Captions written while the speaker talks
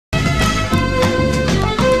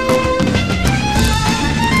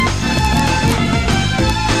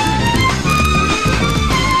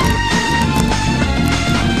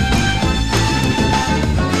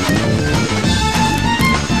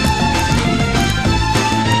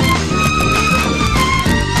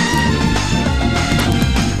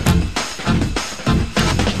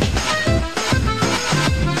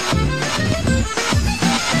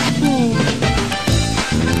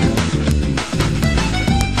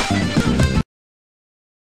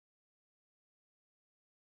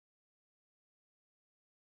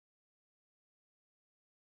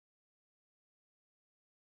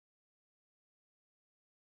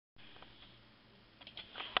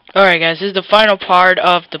Alright guys, this is the final part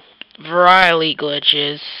of the Varaly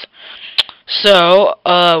glitches. So,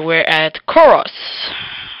 we're at Koros.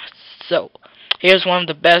 So, here's one of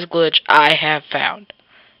the best glitch I have found.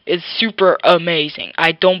 It's super amazing.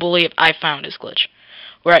 I don't believe I found this glitch.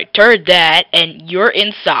 Right, turn that, and you're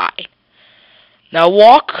inside. Now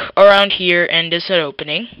walk around here, and there's an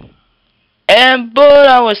opening. But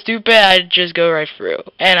I was stupid, I just go right through,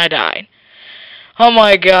 and I died. Oh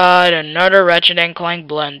my god, another Ratchet and Clank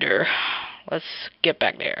blender. Let's get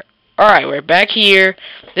back there. Alright, we're back here.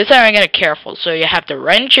 This time I'm gonna be careful, so you have the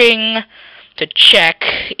wrenching to check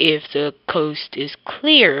if the coast is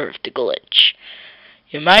clear of the glitch.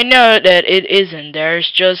 You might know that it isn't.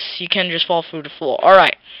 You can just fall through the floor.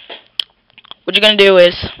 Alright. What you're gonna do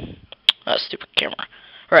is... Oh, stupid camera.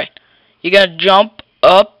 Alright. You're gonna jump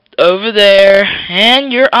up over there,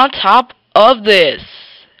 and you're on top of this.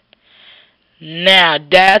 Now,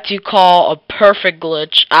 that you call a perfect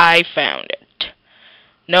glitch. I found it.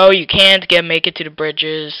 No, you can't make it to the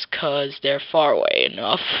bridges, cause they're far away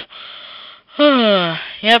enough.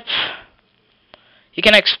 Yep. You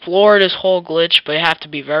can explore this whole glitch, but you have to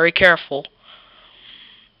be very careful.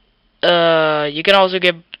 You can also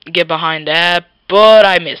get behind that, but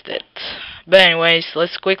I missed it. But anyways,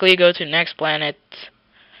 let's quickly go to the next planet.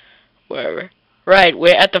 Wherever. Right,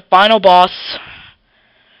 we're at the final boss.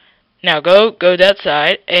 Now go that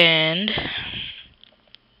side and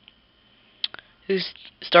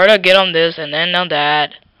start to get on this and then on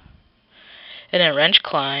that. And then wrench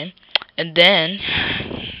climb. And then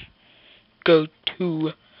go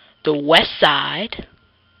to the west side.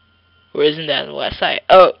 Or isn't that the west side?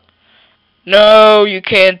 Oh. No, you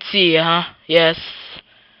can't see, huh? Yes.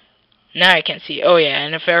 Now I can see. Oh yeah,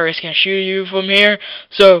 and the Ferris can shoot you from here.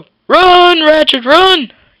 So run, Ratchet,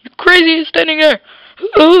 run! You crazy, he's standing there.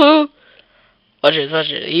 Ooh. Watch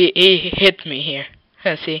it. He hit me here.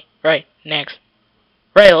 Let's see. Right, next.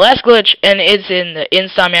 Right, last glitch, and it's in the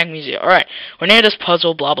Insomniac Museum. Alright, we're near this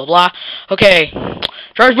puzzle, blah, blah, blah. Okay,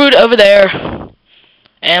 charge boot over there.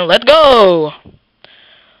 And let's go!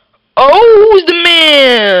 Oh, who's the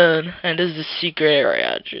man? And this is the secret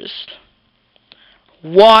area,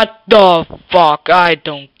 What the fuck? I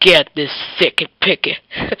don't get this sick picky.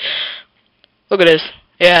 Look at this.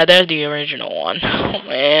 Yeah, there's the original one. Oh,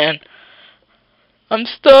 man. I'm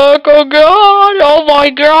stuck, oh god, oh my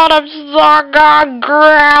god, I'm stuck, god,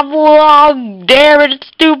 grab, oh, damn it,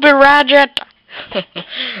 stupid Ratchet.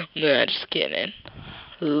 Nah, just kidding.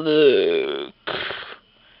 Look.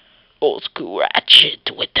 Old school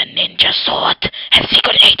Ratchet with the ninja sword and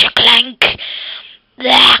secret agent Clank.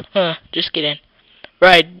 Just kidding.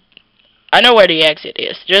 Right, I know where the exit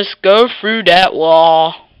is. Just go through that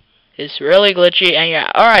wall. It's really glitchy, and yeah,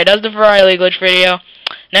 alright, that's the Varaly glitch video.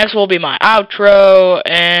 Next will be my outro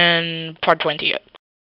and part 28.